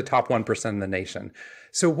moved to the top 1% in the nation.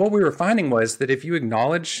 So what we were finding was that if you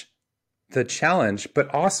acknowledge the challenge,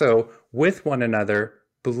 but also with one another,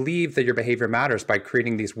 believe that your behavior matters by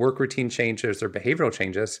creating these work routine changes or behavioral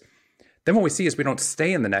changes, then what we see is we don't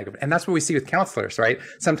stay in the negative. And that's what we see with counselors, right?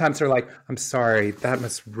 Sometimes they're like, I'm sorry, that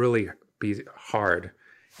must really be hard.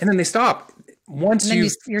 And then they stop. Once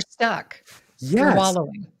you're stuck. Yes. You're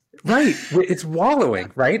wallowing. Right. It's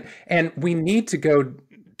wallowing, right? And we need to go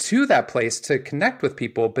to that place to connect with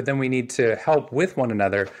people, but then we need to help with one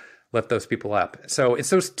another, lift those people up. So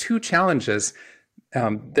it's those two challenges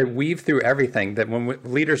that weave through everything, that when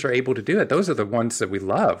leaders are able to do it, those are the ones that we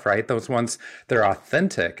love, right? Those ones that are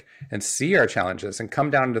authentic and see our challenges and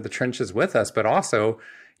come down to the trenches with us, but also,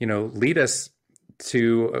 lead us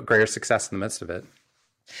to a greater success in the midst of it.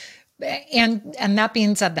 And that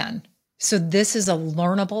being said then, so this is a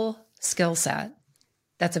learnable skill set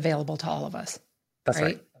that's available to all of us. That's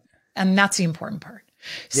right. And that's the important part.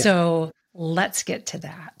 Yeah. So let's get to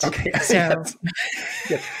that. Okay. So,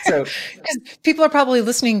 yes. So people are probably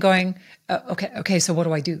listening going, okay. So what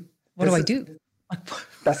do I do? What do I do?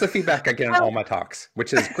 That's the feedback I get on all my talks,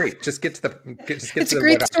 which is great. Just get to the, it's a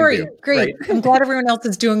great story. Great. Right? I'm glad everyone else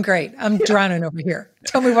is doing great. I'm drowning over here.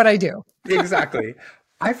 Tell me what I do. Exactly.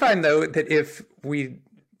 I find though that if we,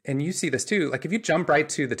 and you see this too, like if you jump right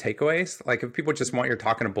to the takeaways, like if people just want your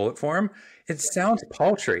talk in a bullet form, it sounds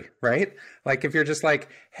paltry, right? Like if you're just like,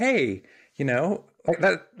 hey,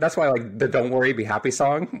 like that's why like the Don't Worry, Be Happy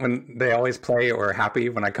song, when they always play, or Happy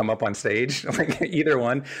when I come up on stage, like either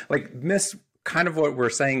one, like miss kind of what we're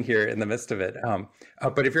saying here in the midst of it.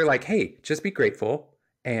 But if you're like, hey, just be grateful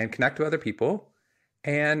and connect to other people,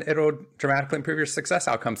 and it'll dramatically improve your success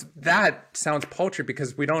outcomes. That sounds paltry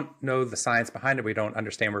because we don't know the science behind it. We don't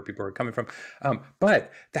understand where people are coming from.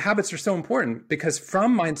 But the habits are so important because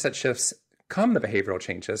from mindset shifts come the behavioral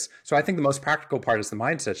changes. So I think the most practical part is the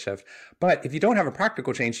mindset shift. But if you don't have a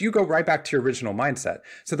practical change, you go right back to your original mindset.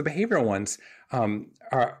 So the behavioral ones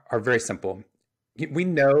are very simple. We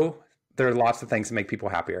know there are lots of things that make people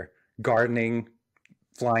happier. Gardening,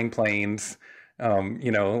 flying planes,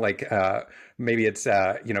 maybe it's,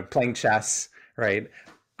 playing chess, right?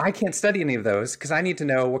 I can't study any of those because I need to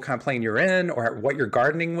know what kind of plane you're in or what you're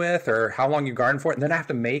gardening with or how long you garden for. And then I have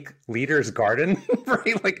to make leaders garden,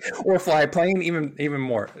 right? Like, or fly a plane, even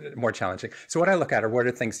more challenging. So what I look at are what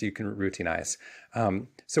are things you can routinize.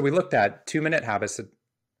 So we looked at 2-minute habits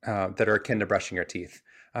that are akin to brushing your teeth.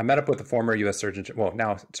 I met up with the former U.S.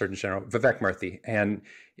 now Surgeon General, Vivek Murthy. And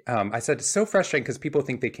I said, it's so frustrating because people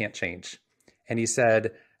think they can't change. And he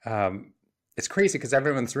said, it's crazy because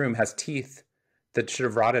everyone in this room has teeth that should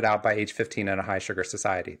have rotted out by age 15 in a high sugar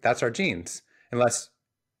society. That's our genes, unless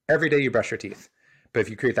every day you brush your teeth. But if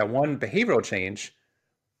you create that one behavioral change,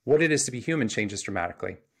 what it is to be human changes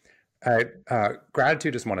dramatically.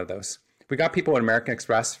 Gratitude is one of those. We got people at American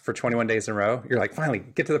Express for 21 days in a row. You're like, finally,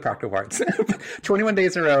 get to the practical parts. 21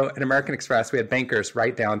 days in a row at American Express, we had bankers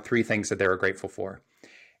write down 3 things that they were grateful for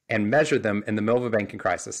and measure them in the middle of a banking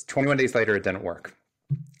crisis. 21 days later, it didn't work.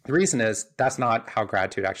 The reason is that's not how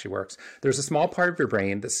gratitude actually works. There's a small part of your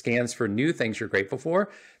brain that scans for new things you're grateful for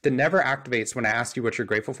that never activates when I ask you what you're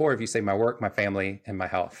grateful for if you say my work, my family, and my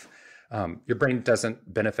health. Your brain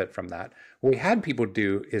doesn't benefit from that. What we had people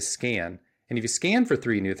do is scan. And if you scan for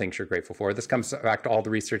 3 new things you're grateful for, this comes back to all the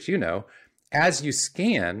research as you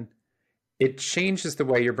scan, it changes the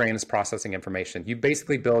way your brain is processing information. You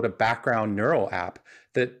basically build a background neural app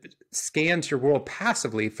that scans your world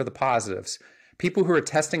passively for the positives. People who are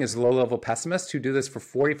testing as low-level pessimists who do this for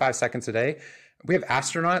 45 seconds a day. We have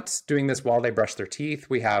astronauts doing this while they brush their teeth.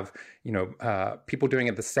 We have, people doing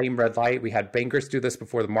it at the same red light. We had bankers do this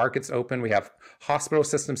before the markets open. We have hospital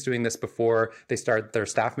systems doing this before they start their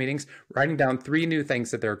staff meetings, writing down 3 new things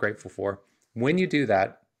that they're grateful for. When you do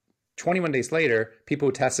that, 21 days later, people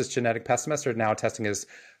who test as genetic pessimists are now testing as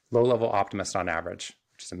low-level optimists on average,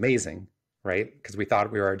 which is amazing, right? Because we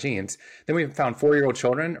thought we were our genes. Then we found 4-year-old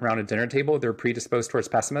children around a dinner table. They're predisposed towards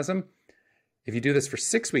pessimism. If you do this for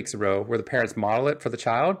 6 weeks in a row, where the parents model it for the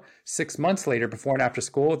child, 6 months later, before and after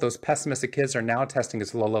school, those pessimistic kids are now testing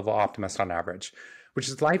as low-level optimists on average, which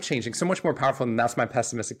is life-changing, so much more powerful than that's my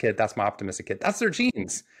pessimistic kid, that's my optimistic kid. That's their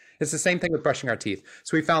genes. It's the same thing with brushing our teeth.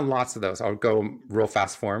 So we found lots of those. I'll go real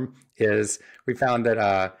fast form. We found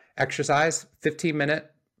that exercise,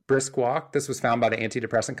 15-minute brisk walk. This was found by the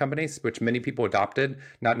antidepressant companies, which many people adopted,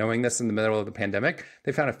 not knowing this in the middle of the pandemic.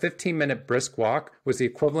 They found a 15-minute brisk walk was the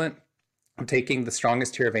equivalent of taking the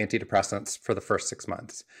strongest tier of antidepressants for the first 6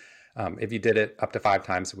 months, if you did it up to 5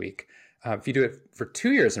 times a week. If you do it for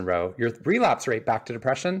 2 years in a row, your relapse rate back to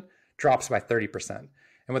depression drops by 30%.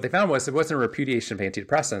 And what they found was it wasn't a repudiation of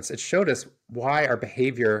antidepressants. It showed us why our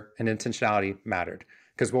behavior and intentionality mattered.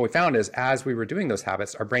 Because what we found is as we were doing those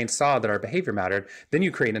habits, our brain saw that our behavior mattered. Then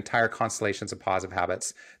you create entire constellations of positive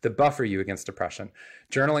habits that buffer you against depression.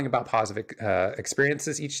 Journaling about positive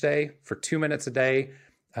experiences each day for 2 minutes a day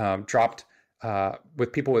dropped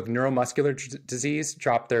with people with neuromuscular disease,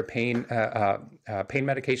 dropped their pain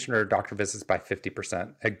medication or doctor visits by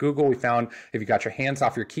 50%. At Google, we found if you got your hands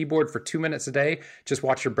off your keyboard for 2 minutes a day, just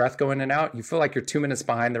watch your breath go in and out, you feel like you're 2 minutes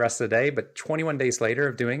behind the rest of the day, but 21 days later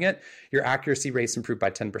of doing it, your accuracy rates improved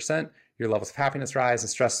by 10%, your levels of happiness rise,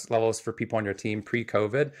 and stress levels for people on your team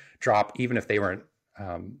pre-COVID drop, even if they weren't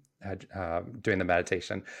doing the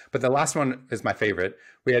meditation. But the last one is my favorite.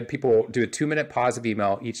 We had people do a 2-minute positive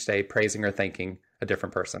email each day, praising or thanking a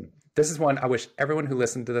different person. This is one I wish everyone who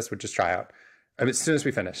listened to this would just try out. As soon as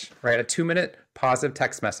we finish, right? A 2-minute positive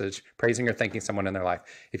text message, praising or thanking someone in their life.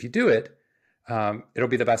 If you do it, it'll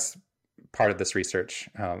be the best part of this research,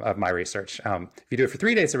 of my research. If you do it for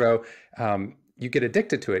 3 days in a row, you get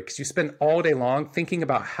addicted to it because you spend all day long thinking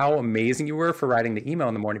about how amazing you were for writing the email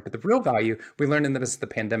in the morning. But the real value we learned in this is the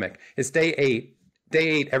pandemic is day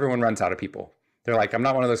eight, everyone runs out of people. They're like, I'm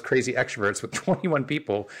not one of those crazy extroverts with 21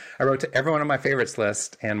 people. I wrote to everyone on my favorites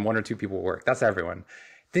list and 1 or 2 people work. That's everyone.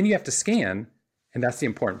 Then you have to scan. And that's the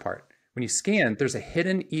important part. When you scan, there's a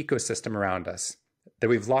hidden ecosystem around us that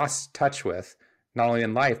we've lost touch with, not only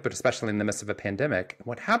in life, but especially in the midst of a pandemic. And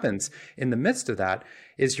what happens in the midst of that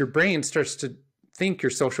is your brain starts to think your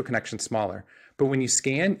social connection's smaller. But when you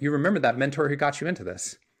scan, you remember that mentor who got you into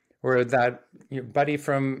this, or that buddy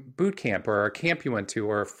from boot camp or a camp you went to,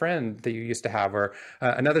 or a friend that you used to have, or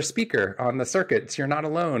another speaker on the circuit. So you're not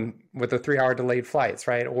alone with the 3-hour delayed flights,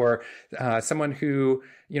 right? Or someone who,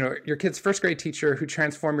 your kid's first grade teacher who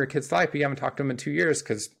transformed your kid's life, but you haven't talked to them in 2 years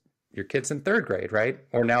because your kid's in 3rd grade, right?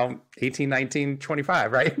 Or now 18, 19,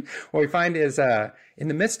 25, right? What we find is in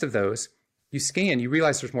the midst of those, you scan, you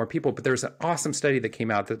realize there's more people, but there's an awesome study that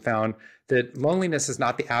came out that found that loneliness is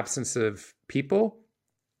not the absence of people.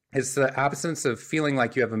 It's the absence of feeling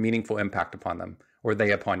like you have a meaningful impact upon them or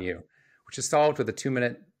they upon you, which is solved with a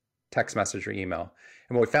 2-minute text message or email.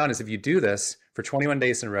 And what we found is if you do this for 21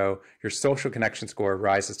 days in a row, your social connection score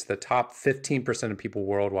rises to the top 15% of people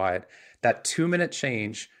worldwide. That 2-minute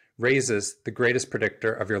change raises the greatest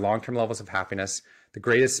predictor of your long-term levels of happiness, the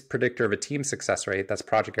greatest predictor of a team success rate, that's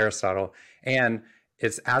Project Aristotle, and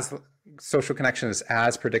social connection is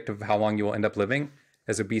as predictive of how long you will end up living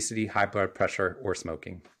as obesity, high blood pressure, or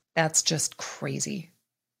smoking. That's just crazy.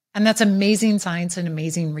 And that's amazing science and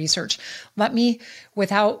amazing research. Let me,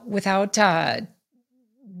 without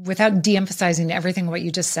de-emphasizing everything what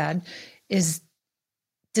you just said, does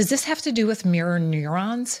this have to do with mirror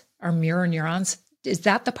neurons or mirror neurons? Is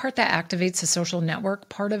that the part that activates the social network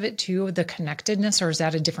part of it too, the connectedness, or is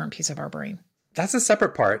that a different piece of our brain? That's a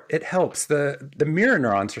separate part. It helps. The mirror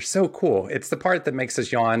neurons are so cool. It's the part that makes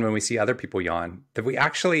us yawn when we see other people yawn, that we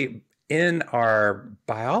actually, in our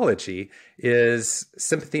biology, is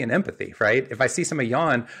sympathy and empathy, right? If I see somebody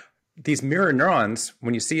yawn, these mirror neurons,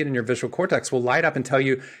 when you see it in your visual cortex, will light up and tell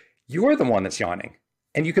you, you're the one that's yawning.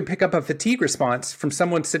 And you could pick up a fatigue response from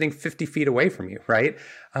someone sitting 50 feet away from you, right?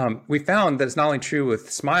 We found that it's not only true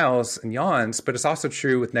with smiles and yawns, but it's also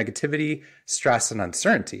true with negativity, stress, and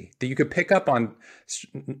uncertainty. That you could pick up on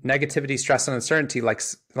negativity, stress, and uncertainty like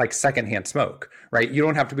secondhand smoke, right? You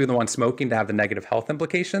don't have to be the one smoking to have the negative health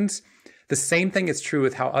implications. The same thing is true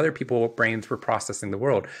with how other people's brains were processing the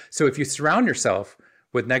world. So if you surround yourself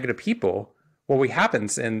with negative people, well, what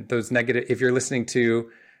happens in those negative, if you're listening to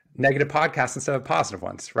negative podcasts instead of positive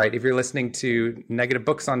ones, right? If you're listening to negative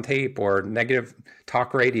books on tape or negative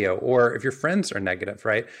talk radio, or if your friends are negative,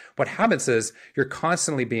 right? What happens is you're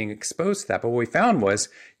constantly being exposed to that. But what we found was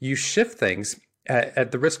you shift things.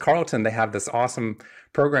 At the Ritz-Carlton, they have this awesome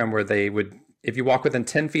program where they would, if you walk within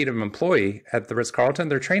 10 feet of an employee at the Ritz-Carlton,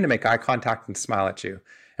 they're trained to make eye contact and smile at you.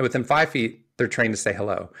 And within 5 feet, they're trained to say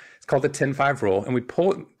hello. It's called the 10-5 rule. And we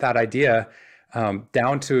pulled that idea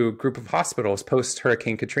down to a group of hospitals post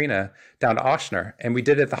Hurricane Katrina down to Ochsner. And we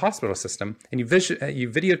did it at the hospital system. And you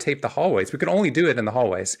videotape the hallways. We could only do it in the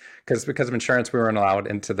hallways because of insurance, we weren't allowed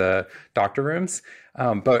into the doctor rooms.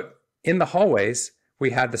 But in the hallways,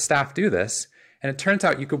 we had the staff do this. And it turns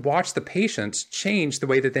out you could watch the patients change the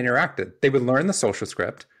way that they interacted. They would learn the social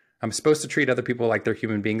script. I'm supposed to treat other people like they're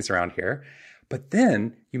human beings around here. But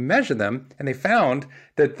then you measure them, and they found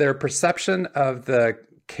that their perception of the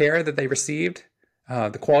care that they received,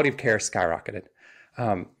 the quality of care skyrocketed.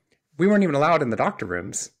 We weren't even allowed in the doctor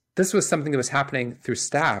rooms. This was something that was happening through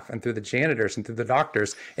staff and through the janitors and through the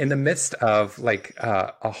doctors in the midst of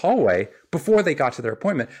a hallway before they got to their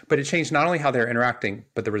appointment. But it changed not only how they're interacting,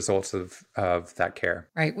 but the results of that care.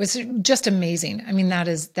 Right. It was just amazing. I mean, that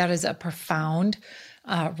is a profound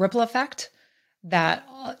ripple effect that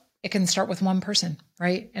it can start with one person,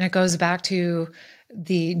 right? And it goes back to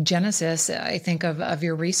the genesis, I think, of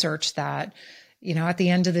your research that, at the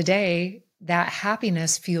end of the day, that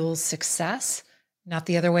happiness fuels success, not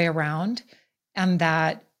the other way around. And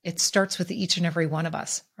that it starts with each and every one of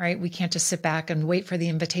us, right? We can't just sit back and wait for the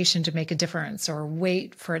invitation to make a difference or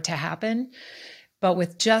wait for it to happen. But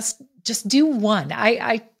with just do one.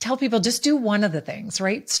 I tell people, just do one of the things,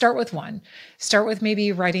 right? Start with one. Start with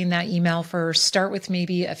maybe writing that email first. Start with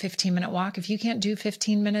maybe a 15-minute walk. If you can't do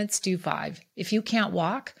 15 minutes, do 5. If you can't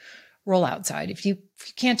walk, roll outside. If you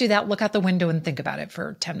can't do that, look out the window and think about it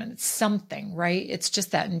for 10 minutes, something, right? It's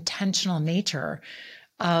just that intentional nature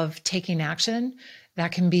of taking action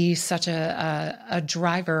that can be such a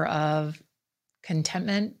driver of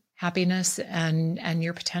contentment, happiness, and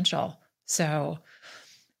your potential. So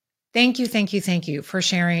thank you for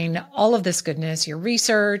sharing all of this goodness, your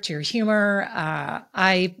research, your humor.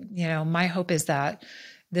 My hope is that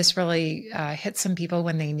this really hits some people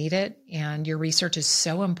when they need it. And your research is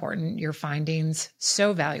so important. Your findings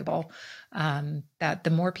so valuable that the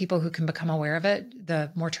more people who can become aware of it,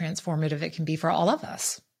 the more transformative it can be for all of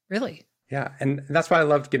us, really. Yeah. And that's why I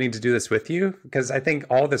loved getting to do this with you, because I think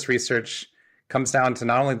all this research comes down to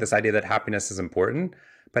not only this idea that happiness is important,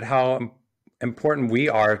 but how important we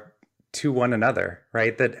are to one another,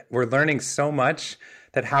 right? That we're learning so much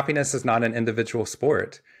that happiness is not an individual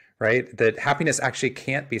sport, right? That happiness actually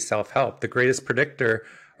can't be self-help. The greatest predictor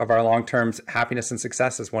of our long-term happiness and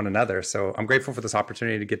success is one another. So I'm grateful for this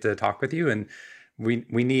opportunity to get to talk with you. And we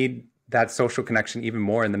need that social connection even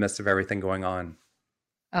more in the midst of everything going on.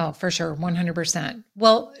 Oh, for sure. 100%.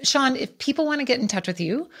 Well, Sean, if people want to get in touch with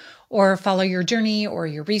you or follow your journey or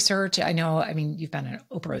your research, you've been on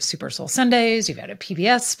Oprah's Super Soul Sundays, you've had a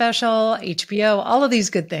PBS special, HBO, all of these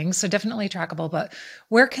good things. So definitely trackable, but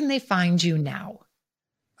where can they find you now?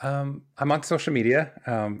 I'm on social media.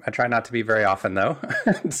 I try not to be very often though.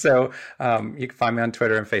 So you can find me on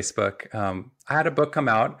Twitter and Facebook. I had a book come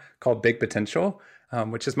out called Big Potential,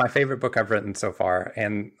 which is my favorite book I've written so far.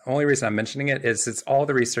 And the only reason I'm mentioning it is it's all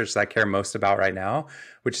the research that I care most about right now,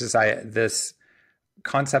 which is this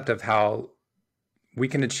concept of how we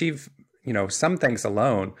can achieve, some things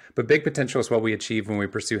alone, but big potential is what we achieve when we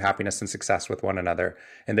pursue happiness and success with one another.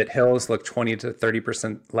 And that hills look 20 to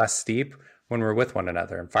 30% less steep when we're with one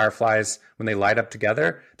another. And fireflies, when they light up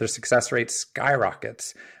together, their success rate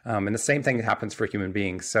skyrockets. And the same thing happens for human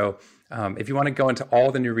beings. So if you want to go into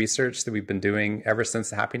all the new research that we've been doing ever since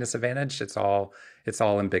the Happiness Advantage, it's all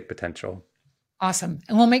in Big Potential. Awesome.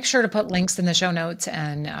 And we'll make sure to put links in the show notes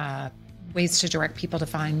and ways to direct people to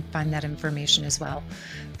find that information as well.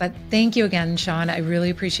 But thank you again, Sean. I really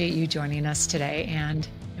appreciate you joining us today and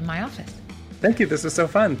in my office. Thank you. This was so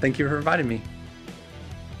fun. Thank you for inviting me.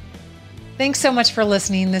 Thanks so much for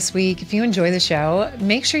listening this week. If you enjoy the show,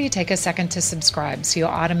 make sure you take a second to subscribe so you'll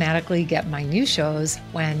automatically get my new shows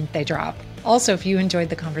when they drop. Also, if you enjoyed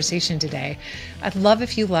the conversation today, I'd love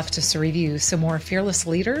if you left us a review so more fearless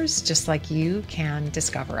leaders just like you can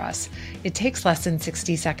discover us. It takes less than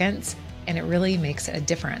 60 seconds and it really makes a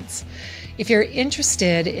difference. If you're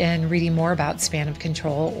interested in reading more about Span of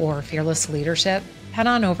Control or fearless leadership, head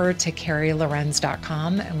on over to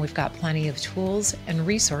carrielorenz.com and we've got plenty of tools and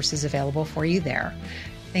resources available for you there.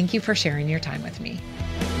 Thank you for sharing your time with me.